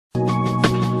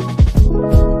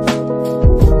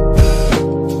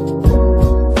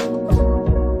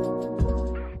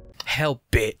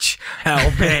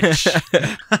Hell, bitch.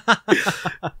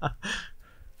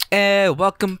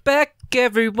 Welcome back,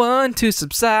 everyone, to some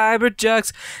Cyber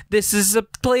Jugs. This is a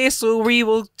place where we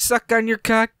will suck on your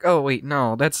cock. Oh, wait,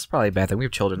 no, that's probably a bad thing. We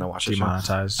have children that watch the show.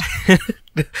 Demonetized.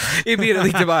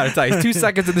 Immediately demonetized. 2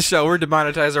 seconds in the show, we're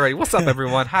demonetized already. What's up,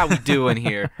 everyone? How we doing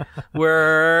here?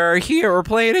 We're here. We're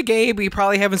playing a game we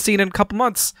probably haven't seen in a couple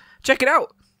months. Check it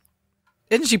out.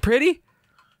 Isn't she pretty?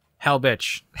 Hell,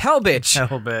 bitch. Hell, bitch.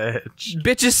 Hell, bitch.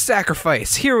 Bitch's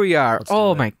sacrifice. Here we are.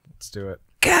 Let's do it.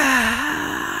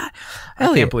 God.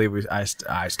 I can't believe I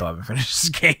still haven't finished this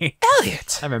game.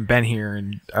 Elliots. I haven't been here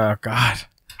in, oh, God.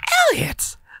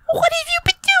 Elliots. What have you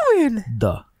been doing?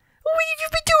 Duh. What have you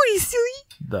been doing, silly?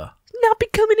 Duh. Not been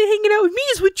coming and hanging out with me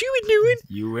is what you been doing.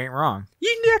 You ain't wrong.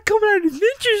 You're not coming on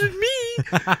adventures with me.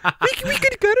 we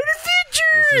could have gone on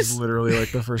adventures. This is literally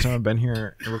like the first time I've been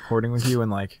here recording with you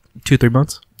in like 2-3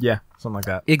 months. Yeah, something like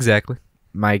that. Exactly.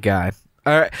 My God.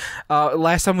 All right.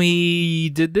 Last time we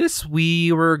did this,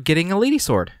 we were getting a lady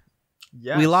sword.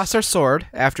 Yeah. We lost our sword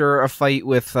after a fight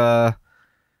with who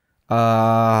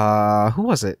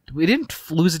was it? We didn't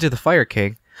lose it to the Fire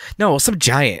King. No, some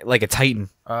giant, like a titan.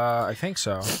 I think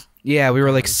so. Yeah, we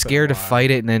were like scared to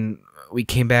fight it, and then we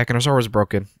came back and our sword was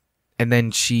broken. And then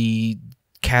she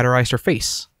cauterized her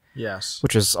face. Yes.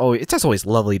 Which is always, it's just always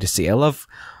lovely to see. I love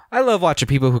watching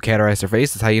people who cauterize their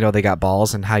face. It's how you know they got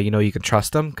balls and how you know you can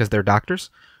trust them because they're doctors.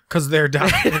 Because they're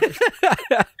doctors.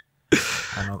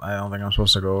 I don't think I'm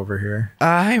supposed to go over here.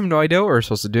 I have no idea what we're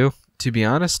supposed to do, to be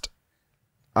honest.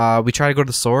 We try to go to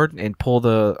the sword and pull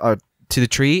the to the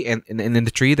tree, and in the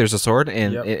tree there's a sword,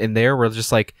 and in there we're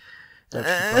just like, this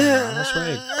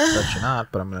way. Bet you're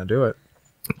not, but I'm gonna do it.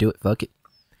 Do it, fuck it.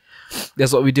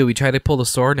 That's what we do. We try to pull the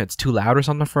sword, and it's too loud or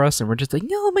something for us, and we're just like,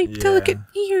 no, my delicate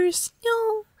ears,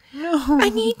 no, I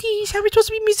need these. How are we supposed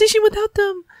to be a musician without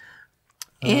them?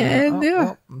 And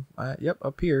yep,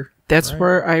 up here. That's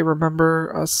where I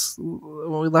remember us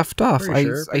when we left off.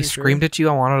 I screamed at you,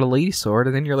 I wanted a lady sword,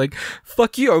 and then you're like,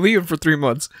 fuck you, I'm leaving for 3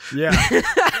 months. Yeah.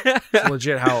 It's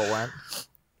legit how it went.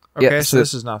 Okay, yeah, so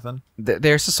this is nothing.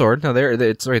 There's the sword. No,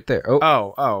 it's right there.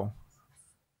 Oh.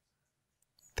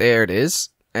 There it is.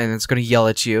 And it's going to yell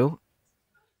at you,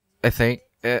 I think.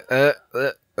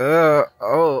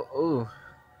 Oh.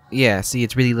 Yeah, see,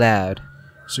 it's really loud.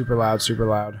 Super loud, super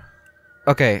loud.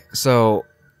 Okay, so...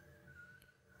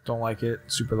 Don't like it.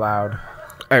 Super loud.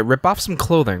 Alright, rip off some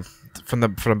clothing from the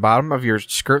bottom of your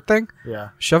skirt thing. Yeah.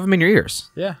 Shove them in your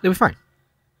ears. Yeah. It'll be fine.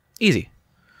 Easy.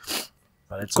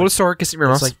 But it's go to the store, get some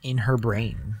earmuffs. It's like in her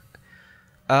brain.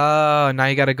 Now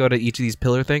you gotta go to each of these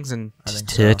pillar things and just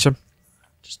touch them.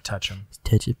 Just touch them. Just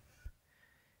touch it.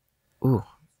 Ooh.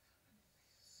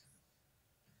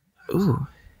 Ooh.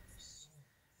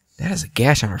 That is a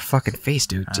gash on her fucking face,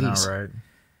 dude. Jeez. I know, right?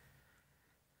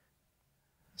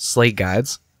 Slate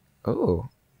guides. Oh.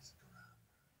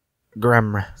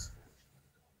 Grammar.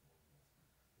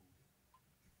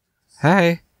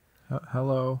 Hi.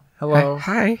 Hello. Hello.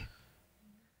 Hi.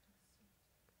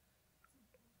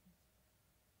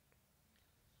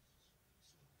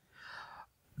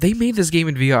 They made this game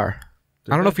in VR.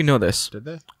 I don't know if you know this. Did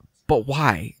they? But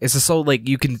why? Is it so like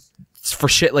you can for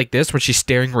shit like this when she's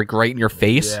staring like right in your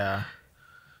face? Yeah.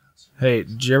 Hey,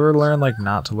 did you ever learn like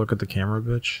not to look at the camera,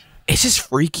 bitch? It's just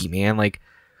freaky, man. Like,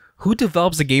 who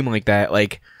develops a game like that?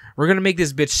 Like, we're gonna make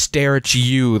this bitch stare at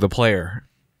you, the player,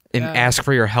 and ask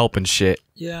for your help and shit.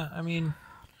 Yeah, I mean,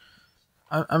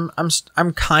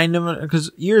 I'm kind of,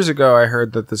 because years ago I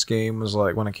heard that this game was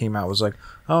like, when it came out, was like,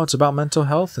 oh, it's about mental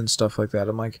health and stuff like that.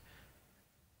 I'm like,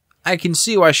 I can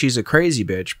see why she's a crazy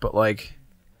bitch, but like,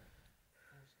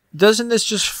 doesn't this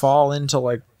just fall into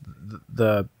like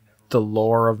the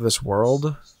lore of this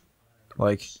world?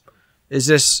 Like, is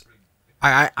this?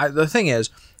 The thing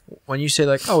is, when you say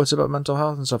like, oh, it's about mental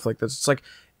health and stuff like this, it's like,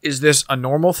 is this a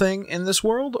normal thing in this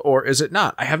world or is it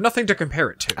not? I have nothing to compare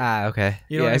it to. Okay.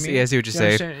 You know what I mean? I see what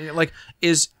you're saying. Like,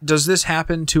 does this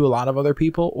happen to a lot of other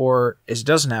people or it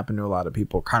doesn't happen to a lot of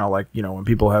people? Kind of like, you know, when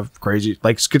people have crazy,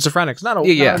 like schizophrenics, not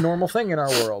a normal thing in our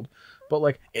world. But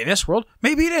like in this world,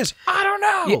 maybe it is. I don't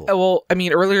know. Yeah, well, I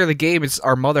mean, earlier in the game, it's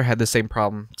our mother had the same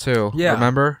problem too. Yeah.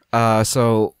 Remember?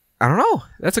 So I don't know.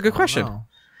 That's a good question.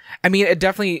 I mean, it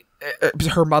definitely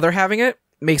her mother having it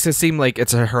makes it seem like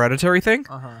it's a hereditary thing.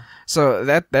 So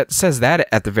that says that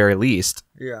at the very least.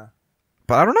 Yeah.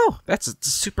 But I don't know. That's a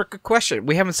super good question.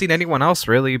 We haven't seen anyone else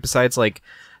really besides like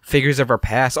figures of our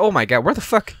past. Oh my God, where the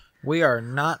fuck? We are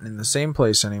not in the same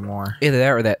place anymore. Either that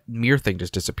or that mirror thing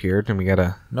just disappeared and we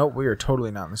gotta... Nope, we are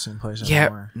totally not in the same place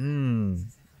anymore.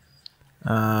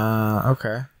 Yeah.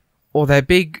 Okay. Well, that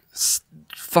big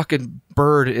fucking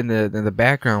bird in the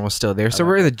background was still there. So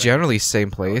we're in the generally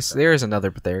same place. There's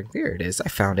another there. There it is. I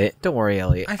found it. Don't worry,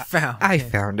 Elliot. I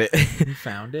found it. You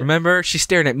found it. Remember, she's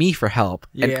staring at me for help,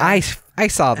 and I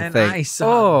saw the thing. I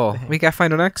saw the thing. We gotta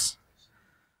find an X.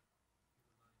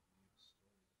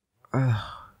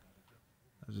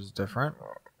 This is different.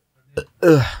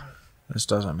 This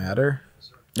doesn't matter.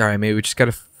 All right, maybe we just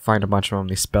gotta find a bunch of them.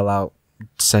 They spell out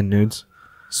send nudes.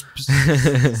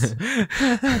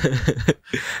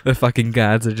 The fucking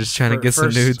gods are just trying to get some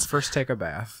nudes. First, take a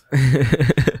bath.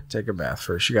 Take a bath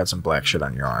first. You got some black shit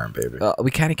on your arm, baby. We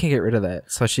kind of can't get rid of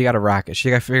that, so she got to rock it. She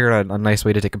got to figure out a nice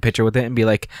way to take a picture with it and be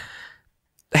like,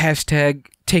 hashtag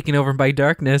taken over by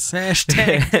darkness.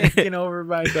 Hashtag taken over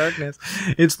by darkness.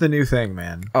 It's the new thing,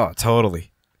 man. Oh, totally.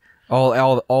 All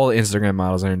Instagram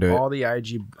models are into it. All the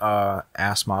IG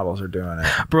ass models are doing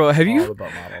it. Bro, all the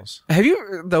butt models. Have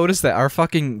you noticed that our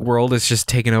fucking world is just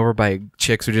taken over by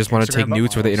chicks who just want to take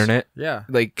nudes for the internet? Yeah.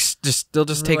 Like, they'll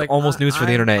just take almost nudes for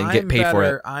the internet and get paid for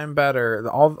it. I'm better.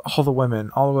 All the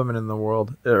women in the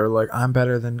world are like, I'm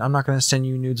better than, I'm not going to send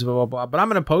you nudes, blah, blah, blah. But I'm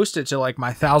going to post it to like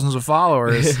my thousands of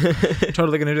followers.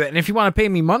 Totally going to do that. And if you want to pay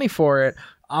me money for it,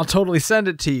 I'll totally send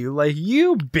it to you. Like,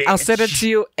 you bitch. I'll send it to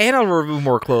you and I'll remove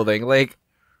more clothing. Like,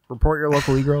 report your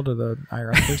local e-girl to the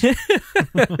IRS.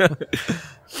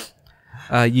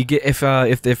 You get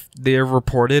if they're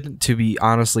reported to be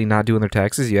honestly not doing their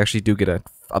taxes, you actually do get a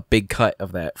big cut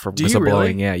of that for whistleblowing.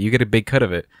 Really? Yeah, you get a big cut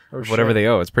of it. Whatever they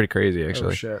owe. It's pretty crazy,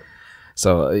 actually. Oh, shit.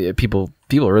 So people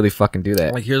really fucking do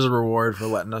that. Like, here's a reward for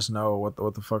letting us know what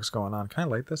the fuck's going on. Can I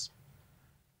light this?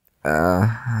 No.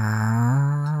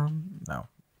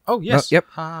 Oh, yes. Yep.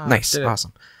 Nice.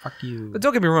 Awesome. Fuck you. But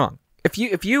don't get me wrong. If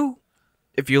you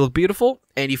look beautiful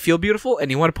and you feel beautiful and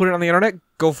you want to put it on the internet,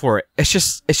 go for it. It's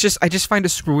just I just find it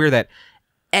super weird that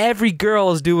every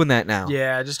girl is doing that now.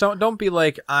 Yeah, just don't be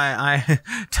like I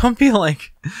don't be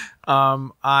like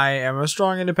I am a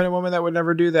strong independent woman that would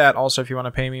never do that. Also, if you want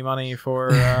to pay me money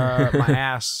for my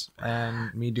ass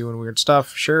and me doing weird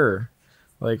stuff, sure.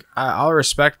 Like, I'll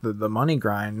respect the money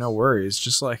grind, no worries.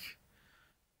 Just like,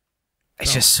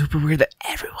 it's just super weird that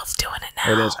everyone's doing it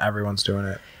now. It is. Everyone's doing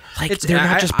it. Like, they're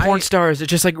not just porn stars. They're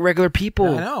just like regular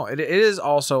people. I know. It is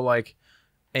also like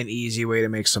an easy way to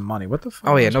make some money. What the fuck?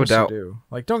 Oh yeah, no doubt.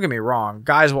 Like, don't get me wrong.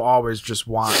 Guys will always just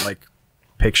want like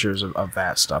pictures of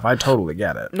that stuff. I totally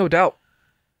get it. No doubt.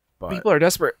 But people are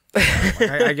desperate. Like,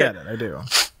 I get it. I do.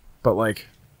 But like,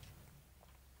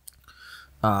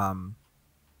 I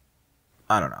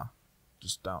don't know.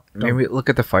 Just don't. Maybe look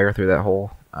at the fire through that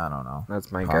hole. I don't know.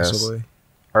 That's my Possibly. guess.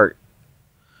 Or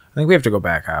I think we have to go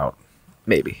back out.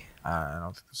 Maybe. I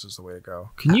don't think this is the way to go.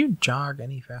 Can you jog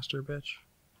any faster, bitch?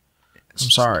 I'm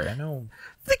sorry. I know.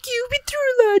 Fuck you, been through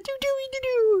a lot. Do.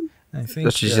 I think.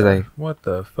 That's usually. What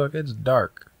the fuck? It's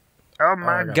dark. Oh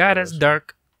my god, it's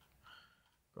dark.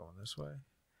 Going this way.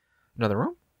 Another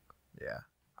room? Yeah.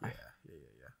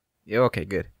 Yeah. Okay,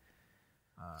 good.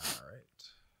 All right.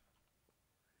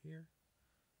 Here.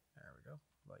 There we go.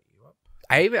 Light you up.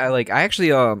 I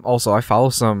actually also I follow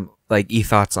some like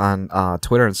e-thoughts on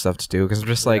Twitter and stuff to do because I'm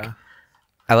just like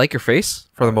I like your face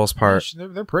for the most part.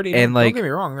 They're pretty. And don't get me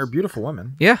wrong, they're beautiful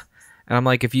women. Yeah. And I'm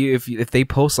like, if they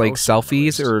post like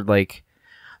selfies or like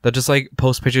they'll just like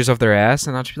post pictures of their ass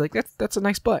and I'll just be like, that's a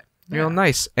nice butt. You're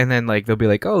nice. And then like they'll be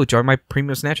like, oh, join my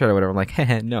premium Snapchat or whatever. I'm like,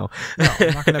 no.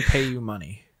 I'm not gonna pay you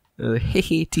money.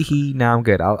 Nah, I'm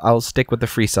good. I'll stick with the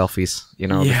free selfies. You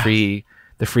know, the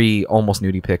free almost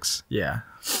nudie pics. Yeah.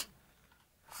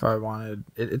 If I wanted,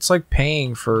 it's like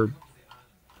paying for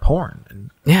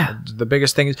porn. And the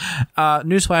biggest thing is,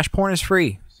 newsflash: porn is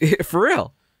free. For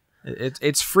real.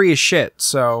 It's free as shit.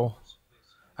 So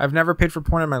I've never paid for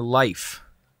porn in my life.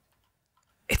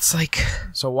 It's like,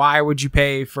 so why would you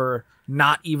pay for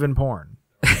not even porn?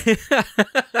 It's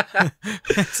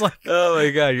like, oh my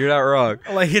god, you're not wrong.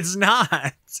 Like, it's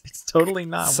not. It's totally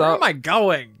not. So, where am I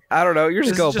going? I don't know. You're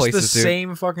just going places, the dude.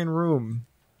 Same fucking room.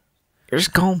 You're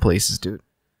just going places, dude.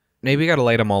 Maybe you got to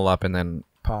light them all up and then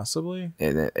possibly.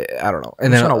 I don't know.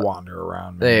 And then I'm gonna wander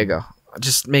around. There you go.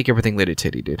 Just make everything litty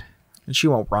titty, dude. And she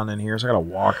won't run in here, so I gotta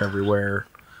walk everywhere.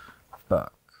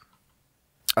 Fuck.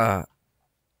 I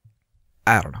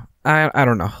don't know. I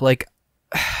don't know. Like,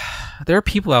 there are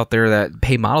people out there that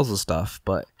pay models and stuff,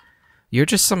 but you're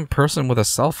just some person with a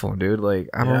cell phone, dude. Like,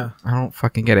 I don't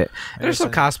fucking get it. There's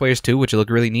some cosplayers too, which look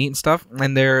really neat and stuff,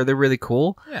 and they're really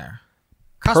cool. Yeah.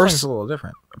 Cosplaying's a little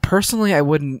different. Personally, I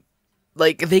wouldn't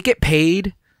like. They get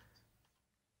paid.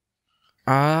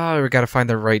 We gotta find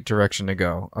the right direction to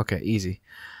go. Okay, easy.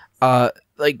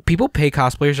 Like, people pay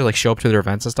cosplayers to like show up to their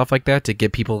events and stuff like that to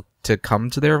get people to come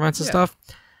to their events and stuff.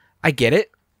 I get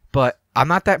it, but I'm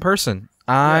not that person.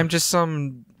 I'm just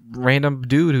some random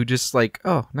dude who just like,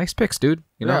 oh, nice pics, dude.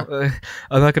 You know,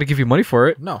 I'm not gonna give you money for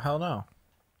it. No, hell no.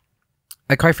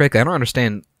 Quite frankly, I don't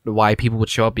understand why people would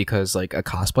show up because like a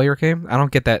cosplayer came. I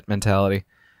don't get that mentality.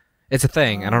 It's a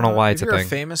thing. I don't know why it's a thing. If you're a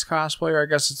famous cosplayer, I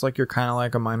guess it's like you're kind of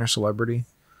like a minor celebrity.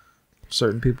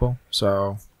 Certain people.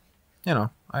 So, you know,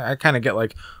 I kind of get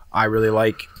like, I really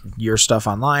like your stuff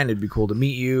online. It'd be cool to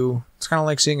meet you. It's kind of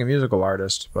like seeing a musical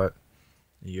artist, but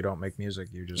you don't make music.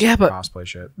 You just cosplay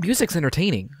shit. Music's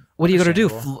entertaining. What are you going to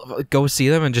do? Go see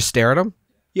them and just stare at them?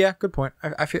 Yeah, good point.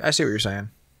 I see what you're saying.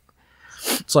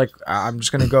 It's like, I'm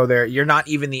just going to go there. You're not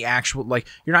even the actual, like,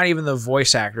 you're not even the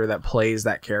voice actor that plays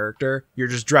that character. You're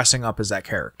just dressing up as that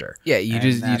character. Yeah, you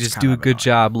just do a good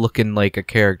job looking like a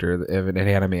character of an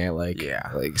anime I like. Yeah.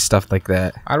 Like, stuff like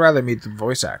that. I'd rather meet the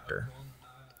voice actor.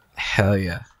 Hell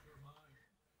yeah.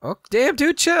 Oh, damn,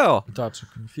 dude, chill. Thoughts are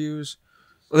confused.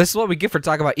 Well, this is what we get for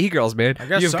talking about e-girls, man.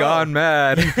 You've gone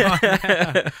mad.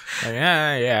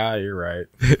 Yeah, you're right.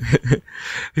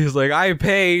 He's like, I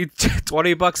pay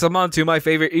 $20 a month to my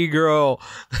favorite e-girl.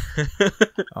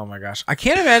 Oh my gosh, I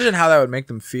can't imagine how that would make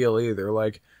them feel either.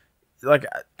 Like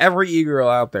every e-girl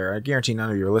out there, I guarantee none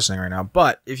of you are listening right now.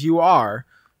 But if you are,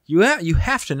 you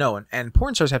have to know, and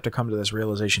porn stars have to come to this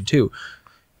realization too.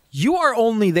 You are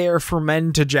only there for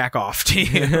men to jack off to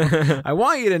you. I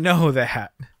want you to know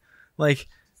that. Like.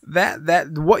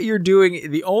 That what you're doing,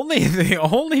 the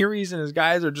only reason is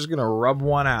guys are just gonna rub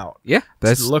one out. Yeah,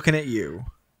 that's just looking at you.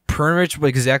 Pretty much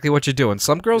exactly what you're doing.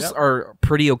 Some girls are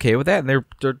pretty okay with that, and they're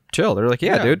chill. They're like,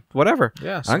 dude, whatever.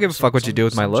 Yeah, I don't give a fuck what you do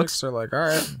with my looks. They're like, all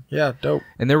right, yeah, dope,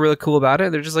 and they're really cool about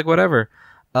it. They're just like, whatever.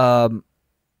 Fucking,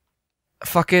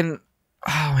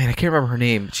 oh man, I can't remember her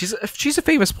name. She's a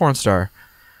famous porn star.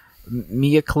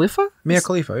 Mia Khalifa.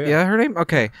 Yeah, her name.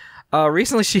 Okay.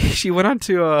 Recently she went on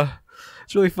to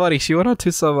it's really funny. She went on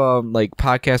to some like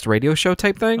podcast radio show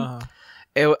type thing.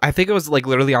 I think it was like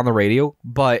literally on the radio,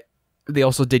 but they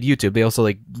also did YouTube. They also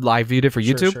like live viewed it for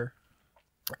YouTube. Sure.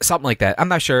 Something like that. I'm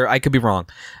not sure. I could be wrong.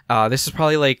 This is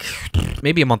probably like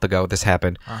maybe a month ago this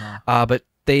happened. But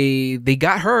they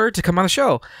got her to come on the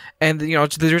show, and you know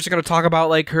they're just going to talk about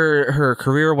like her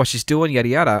career, what she's doing, yada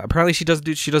yada. Apparently she doesn't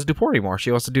do porn anymore.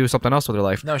 She wants to do something else with her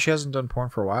life. No, she hasn't done porn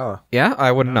for a while. Yeah,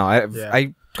 I wouldn't know.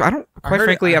 I don't. Quite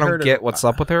frankly, I don't get what's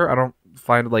up with her. I don't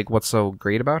find like what's so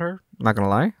great about her. I'm not gonna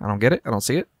lie. I don't get it. I don't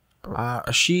see it.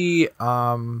 She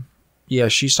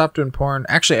stopped doing porn.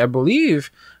 Actually, I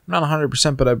believe, I'm not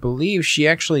 100%, but I believe she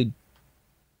actually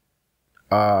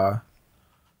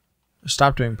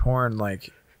stopped doing porn like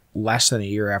less than a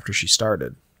year after she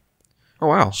started. Oh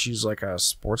wow. She's like a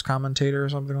sports commentator or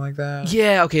something like that.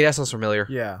 Yeah. Okay, that sounds familiar.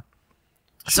 Yeah.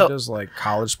 She does like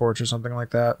college sports or something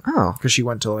like that. Oh. Because she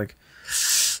went to like,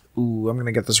 I'm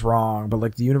gonna get this wrong, but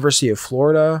like the University of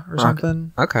Florida or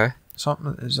something. Okay.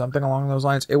 Something along those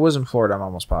lines. It was in Florida, I'm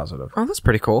almost positive. Oh, that's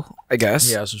pretty cool, I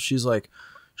guess. Yeah, so she's like,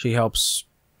 she helps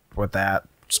with that,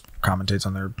 commentates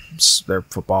on their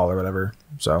football or whatever.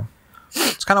 So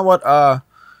it's kind of what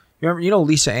you know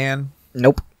Lisa Ann?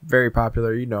 Nope. Very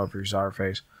popular. You know if you saw her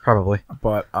face. Probably.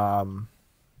 But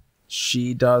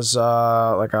she does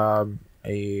like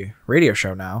a radio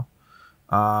show now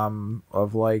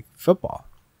of like football.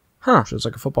 Huh. So it's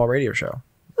like a football radio show.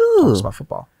 Ooh. Talks about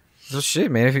football. Well,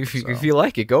 shit, man. If you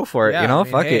like it, go for it. Yeah, you know,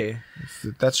 fuck it.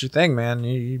 If that's your thing, man.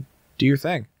 You do your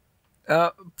thing.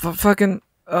 Fucking.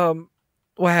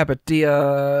 What happened?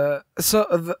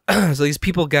 So these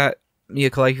people got Mia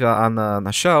Khalifa on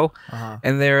the show,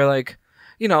 and they're like,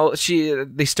 you know,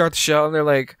 they start the show and they're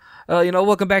like, you know,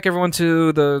 welcome back everyone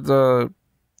to the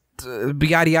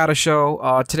yada yada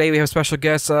show. Today we have a special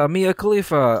guest, Mia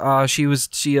Khalifa. She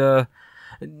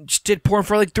did porn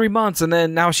for like 3 months, and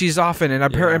then now she's off and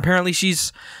apparently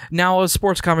she's now a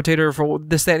sports commentator for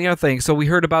this, that, and the other thing. So we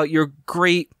heard about your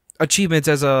great achievements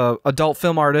as a adult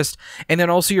film artist, and then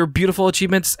also your beautiful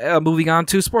achievements moving on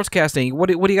to sportscasting. What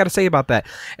do you got to say about that?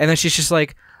 And then she's just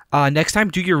like, next time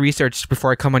do your research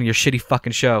before I come on your shitty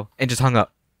fucking show, and just hung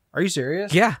up. Are you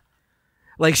serious? Yeah.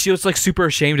 Like she was like super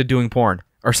ashamed of doing porn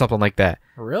or something like that.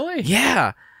 Really?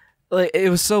 Yeah. Like it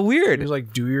was so weird. It was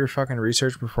like, do your fucking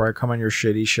research before I come on your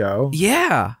shitty show.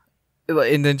 Yeah.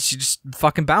 And then she just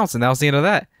fucking bounced, and that was the end of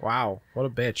that. Wow. What a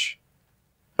bitch.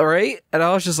 All right. And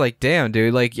I was just like, damn,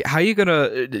 dude, like how you gonna,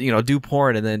 you know, do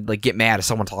porn and then like get mad if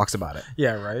someone talks about it?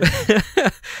 Yeah,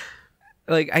 right.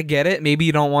 Like I get it. Maybe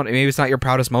you don't want, maybe it's not your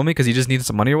proudest moment because you just needed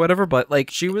some money or whatever, but like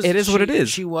it is what it is.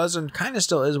 She was and kind of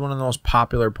still is one of the most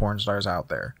popular porn stars out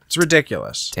there. It's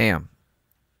ridiculous. Damn.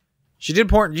 She did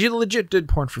porn. She legit did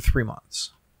porn for 3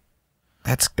 months.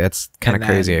 That's kind of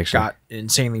crazy, actually. Got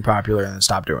insanely popular and then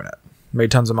stopped doing it. Made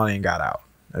tons of money and got out.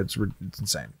 It's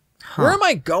insane. Where am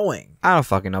I going? I don't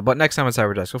fucking know. But next time on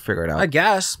Cyberdesk, we'll figure it out. I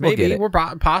guess. Maybe. We'll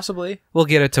get it. Possibly. We'll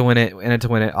get it to win it. And it to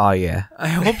win it. Oh, yeah. I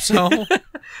hope so.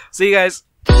 See you guys.